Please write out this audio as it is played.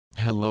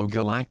Hello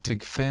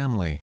Galactic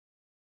family.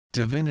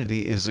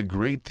 Divinity is a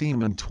great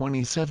theme in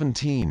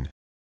 2017.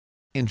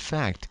 In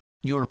fact,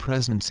 your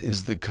presence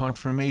is the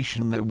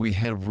confirmation that we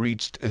have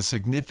reached a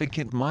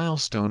significant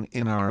milestone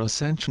in our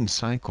ascension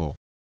cycle.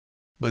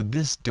 But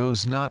this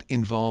does not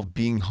involve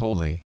being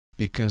holy,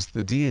 because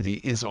the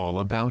deity is all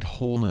about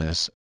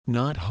wholeness,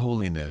 not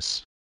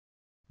holiness.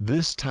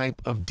 This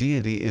type of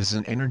deity is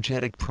an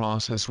energetic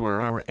process where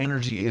our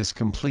energy is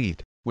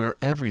complete, where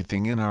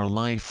everything in our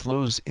life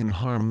flows in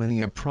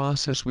harmony, a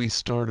process we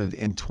started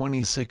in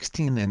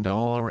 2016, and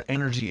all our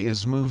energy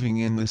is moving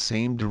in the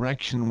same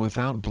direction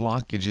without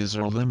blockages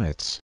or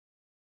limits.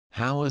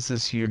 How is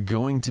this year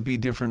going to be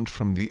different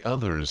from the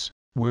others,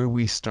 where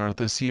we start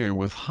this year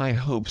with high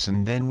hopes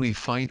and then we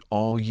fight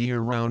all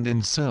year round,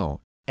 and so,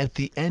 at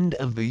the end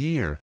of the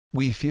year,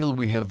 we feel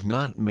we have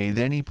not made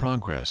any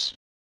progress?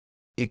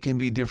 It can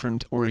be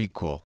different or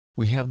equal.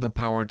 We have the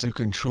power to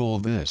control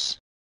this.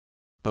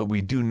 But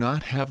we do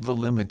not have the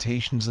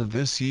limitations of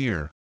this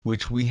year,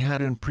 which we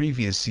had in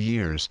previous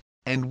years,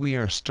 and we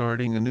are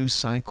starting a new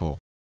cycle.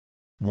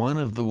 One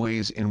of the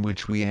ways in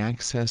which we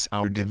access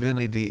our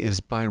divinity is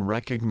by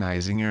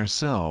recognizing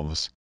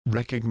ourselves,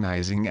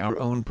 recognizing our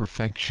own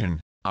perfection,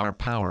 our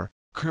power,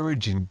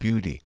 courage and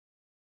beauty.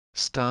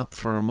 Stop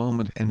for a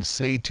moment and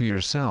say to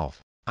yourself,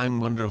 "I'm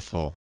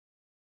wonderful."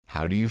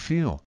 How do you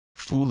feel?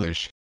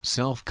 Foolish,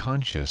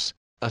 self-conscious,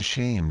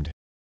 ashamed?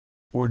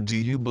 Or do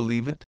you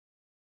believe it?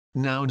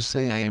 Now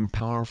say, "I am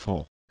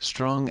powerful,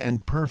 strong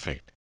and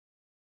perfect."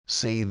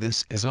 Say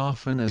this as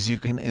often as you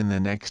can in the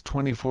next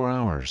 24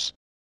 hours.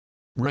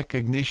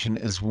 Recognition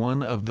is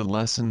one of the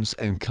lessons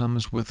and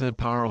comes with a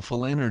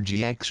powerful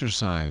energy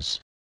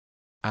exercise.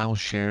 I'll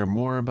share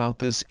more about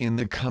this in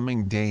the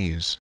coming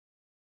days.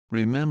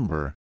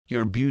 Remember,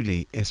 your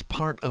beauty is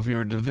part of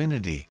your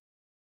divinity.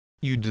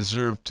 You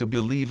deserve to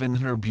believe in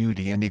her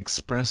beauty and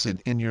express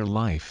it in your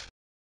life.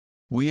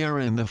 We are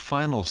in the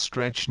final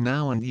stretch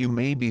now, and you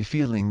may be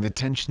feeling the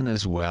tension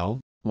as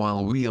well,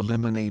 while we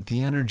eliminate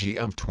the energy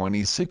of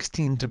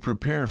 2016 to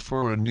prepare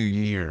for a new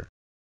year.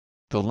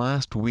 The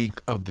last week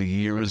of the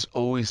year is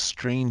always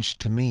strange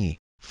to me,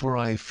 for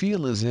I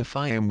feel as if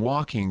I am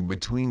walking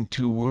between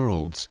two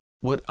worlds,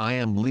 what I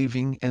am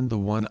leaving and the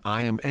one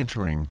I am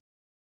entering.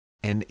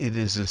 And it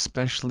is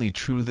especially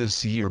true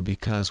this year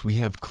because we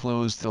have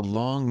closed a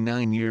long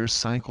 9-year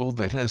cycle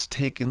that has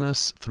taken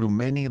us through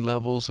many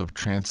levels of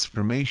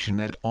transformation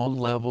at all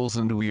levels,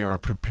 and we are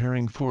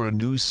preparing for a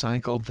new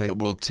cycle that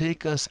will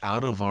take us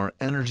out of our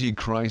energy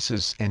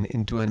crisis and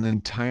into an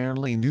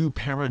entirely new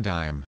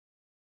paradigm.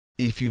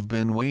 If you've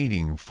been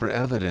waiting for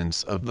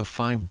evidence of the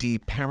 5D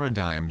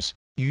paradigms,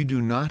 you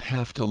do not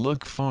have to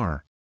look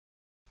far.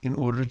 In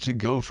order to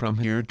go from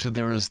here to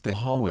there is the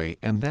hallway,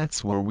 and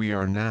that's where we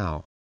are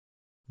now.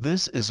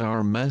 This is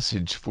our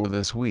message for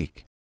this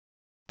week.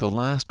 The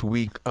last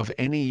week of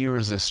any year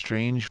is a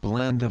strange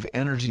blend of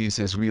energies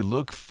as we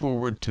look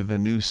forward to the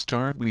new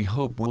start we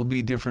hope will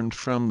be different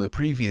from the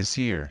previous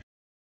year.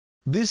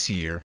 This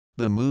year,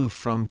 the move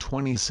from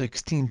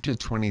 2016 to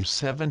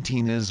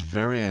 2017 is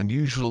very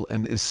unusual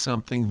and is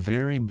something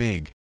very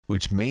big,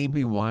 which may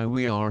be why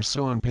we are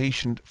so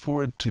impatient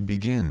for it to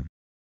begin.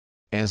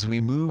 As we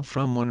move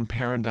from one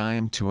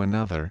paradigm to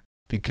another,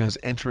 because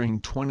entering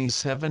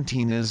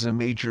 2017 is a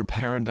major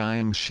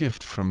paradigm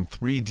shift from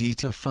 3D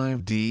to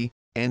 5D,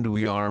 and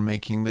we are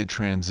making the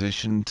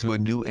transition to a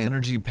new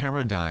energy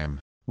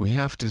paradigm, we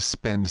have to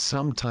spend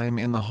some time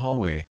in the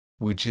hallway,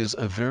 which is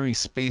a very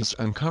space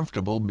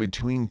uncomfortable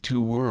between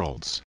two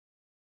worlds.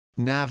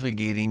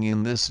 Navigating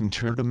in this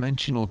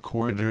interdimensional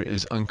corridor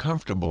is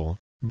uncomfortable,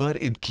 but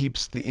it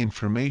keeps the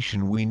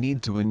information we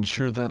need to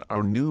ensure that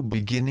our new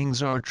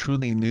beginnings are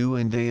truly new,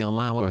 and they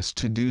allow us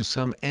to do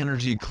some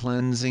energy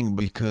cleansing,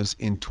 because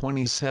in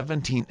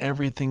 2017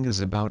 everything is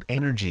about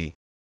energy.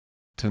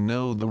 To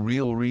know the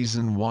real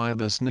reason why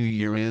this new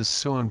year is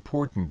so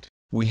important,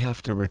 we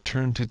have to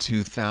return to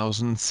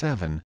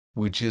 2007,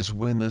 which is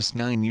when this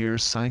 9-year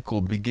cycle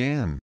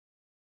began.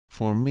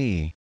 For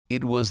me,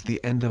 it was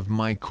the end of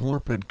my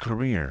corporate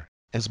career,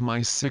 as my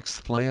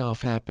 6th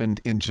layoff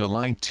happened in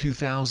July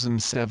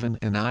 2007,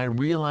 and I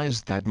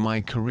realized that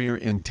my career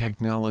in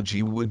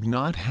technology would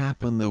not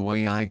happen the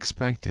way I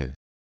expected.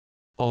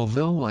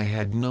 Although I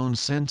had known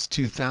since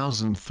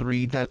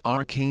 2003 that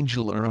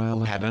Archangel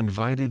Uriel had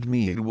invited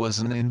me, it was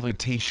an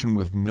invitation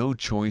with no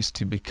choice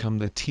to become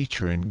the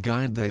teacher and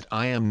guide that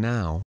I am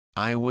now.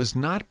 I was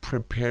not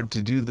prepared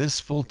to do this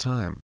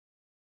full-time.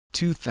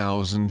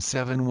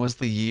 2007 was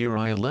the year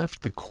I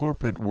left the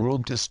corporate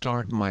world to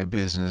start my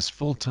business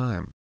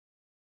full-time.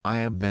 I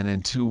have been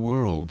in two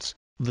worlds,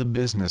 the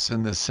business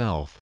and the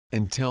self,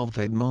 until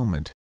that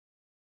moment.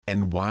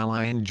 And while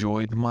I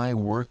enjoyed my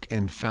work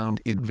and found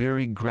it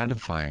very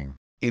gratifying,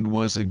 it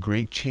was a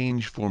great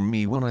change for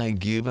me when I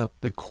gave up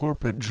the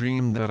corporate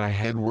dream that I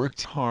had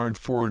worked hard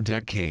for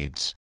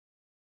decades.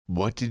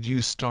 What did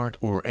you start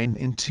or end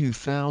in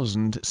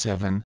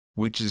 2007,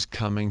 which is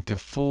coming to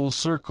full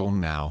circle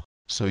now,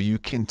 so you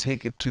can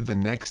take it to the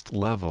next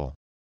level?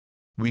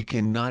 we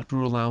cannot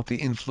rule out the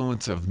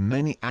influence of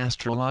many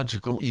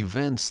astrological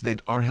events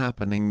that are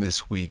happening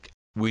this week,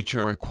 which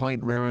are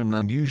quite rare and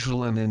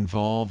unusual and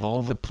involve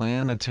all the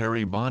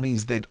planetary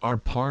bodies that are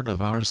part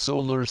of our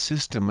solar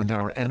system and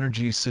our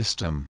energy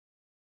system.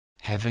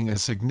 Having a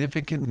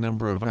significant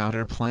number of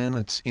outer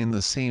planets in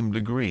the same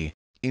degree,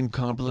 in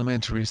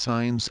complementary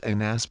signs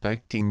and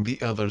aspecting the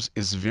others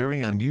is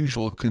very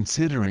unusual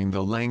considering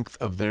the length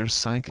of their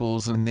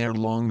cycles and their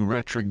long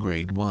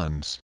retrograde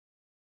ones.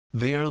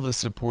 They are the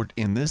support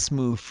in this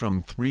move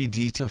from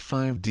 3D to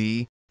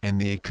 5D, and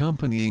the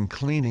accompanying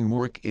cleaning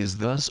work is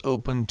thus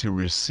open to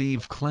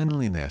receive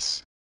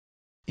cleanliness.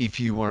 If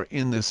you are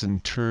in this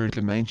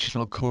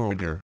interdimensional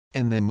corridor,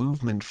 and the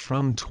movement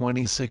from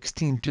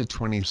 2016 to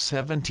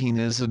 2017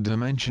 is a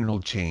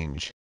dimensional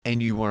change,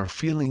 and you are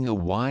feeling a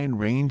wide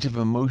range of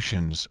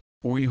emotions,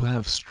 or you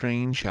have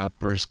strange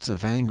outbursts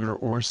of anger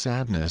or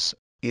sadness,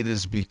 it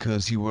is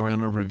because you are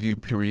in a review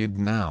period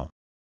now.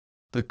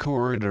 The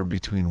corridor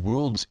between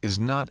worlds is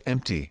not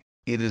empty,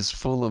 it is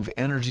full of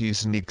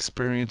energies and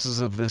experiences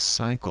of this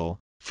cycle,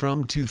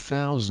 from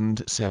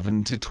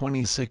 2007 to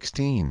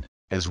 2016,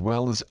 as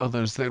well as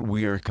others that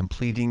we are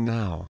completing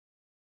now.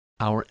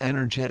 Our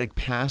energetic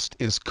past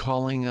is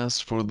calling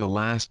us for the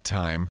last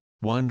time,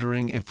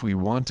 wondering if we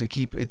want to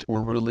keep it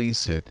or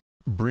release it,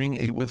 bring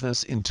it with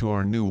us into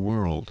our new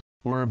world,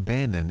 or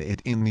abandon it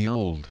in the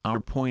old. Our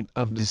point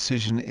of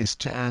decision is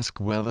to ask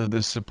whether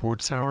this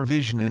supports our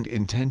vision and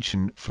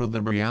intention for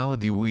the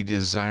reality we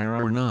desire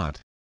or not.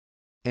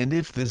 And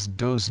if this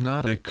does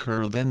not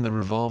occur, then the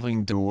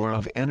revolving door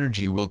of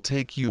energy will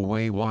take you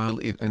away while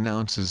it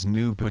announces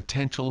new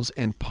potentials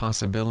and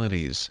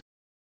possibilities.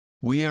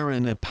 We are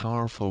in a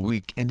powerful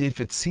week, and if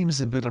it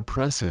seems a bit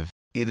oppressive,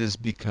 it is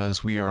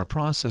because we are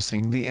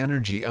processing the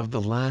energy of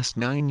the last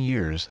 9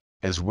 years,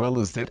 as well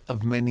as that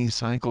of many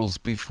cycles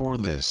before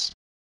this.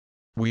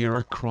 We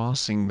are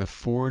crossing the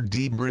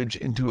 4D bridge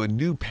into a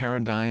new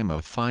paradigm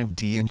of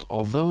 5D, and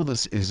although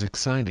this is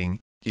exciting,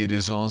 it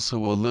is also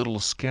a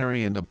little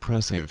scary and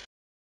oppressive.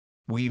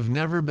 We've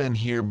never been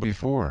here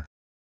before.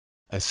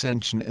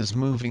 Ascension is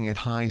moving at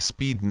high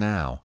speed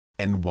now,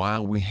 and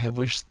while we have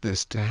wished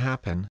this to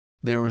happen,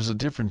 there is a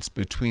difference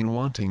between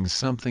wanting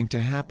something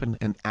to happen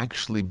and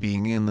actually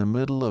being in the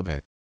middle of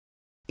it.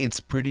 It's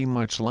pretty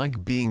much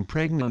like being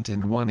pregnant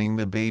and wanting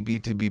the baby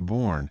to be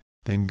born,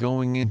 then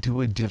going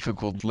into a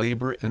difficult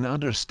labor and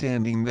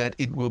understanding that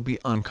it will be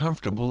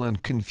uncomfortable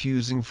and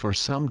confusing for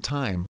some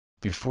time,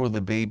 before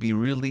the baby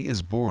really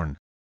is born.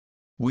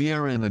 We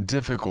are in a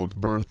difficult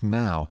birth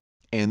now,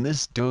 and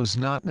this does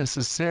not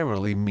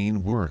necessarily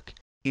mean work.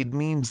 It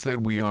means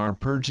that we are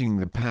purging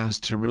the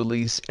past to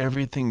release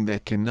everything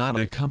that cannot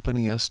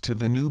accompany us to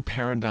the new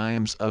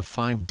paradigms of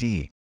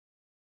 5D.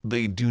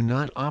 They do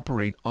not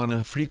operate on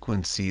a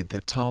frequency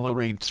that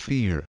tolerates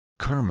fear,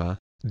 karma,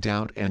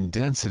 doubt and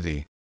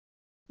density.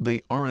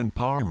 They are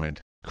empowerment,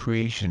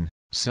 creation,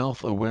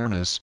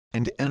 self-awareness,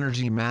 and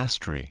energy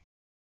mastery.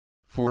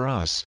 For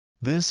us,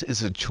 this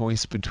is a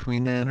choice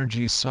between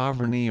energy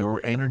sovereignty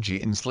or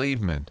energy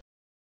enslavement.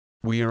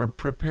 We are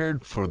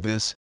prepared for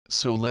this,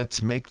 so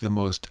let's make the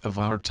most of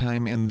our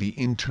time in the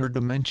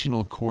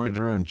interdimensional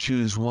corridor and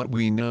choose what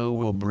we know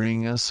will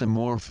bring us a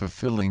more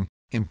fulfilling,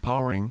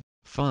 empowering,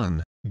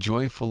 fun,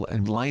 joyful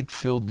and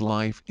light-filled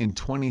life in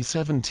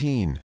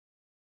 2017.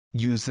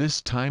 Use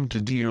this time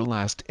to do your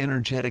last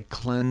energetic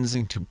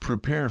cleansing to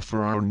prepare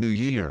for our new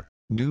year,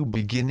 new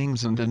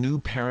beginnings and a new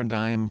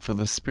paradigm for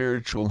the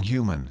spiritual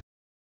human.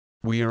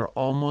 We are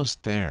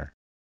almost there.